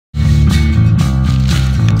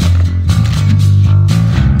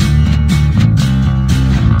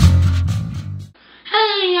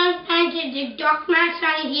Rock Smash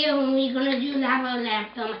right here, and we're gonna do lava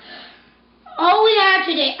lamp film. All we have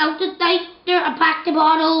today: Autistic, a plastic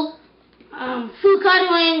bottle, food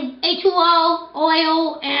coloring, H2O,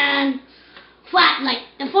 oil, and flat light.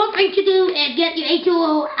 The first thing to do is get your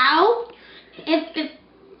H2O out. If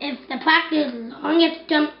the plastic is long, you have to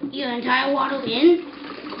dump your entire water in.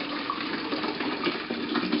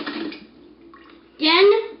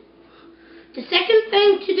 Then the second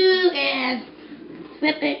thing to do is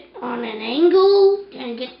flip it on an angle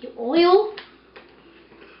and get the oil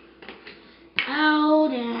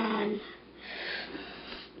out and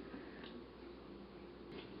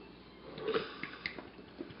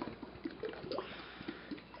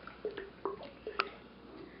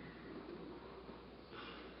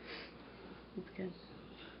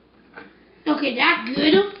okay, that's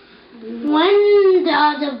good. When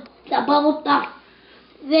the bubble stuff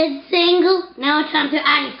this single, now it's time to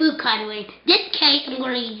add food coloring. This case I'm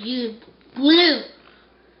going to use blue.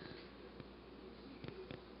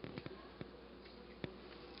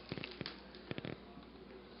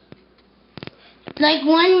 Like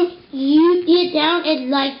when you see it down,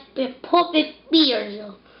 it's like the perfect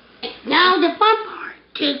beer. Now the fun part,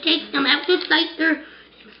 to take some extra lighter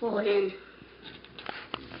and fold it in.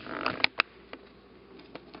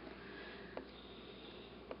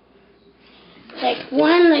 Like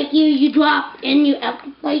when you drop in your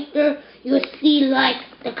applicator, you'll see like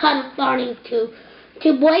the color starting to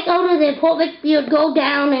break out of the perfect beer, go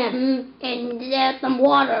down and there's some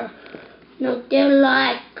water. You know, they're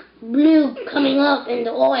like blue coming up in the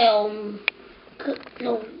oil.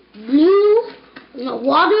 Blue,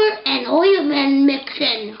 water and oil then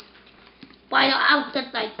mixing by the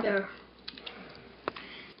applicator.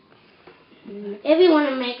 If you want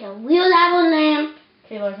to make a real lava lamp,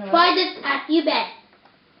 try this at your bed.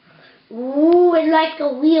 Ooh, it's like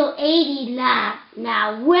a real 80s lamp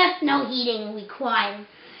now with no heating required.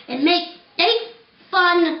 It makes safe,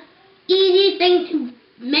 fun, easy thing to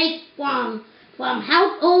make from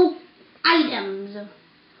household items.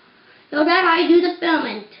 So that I do the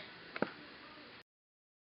filming.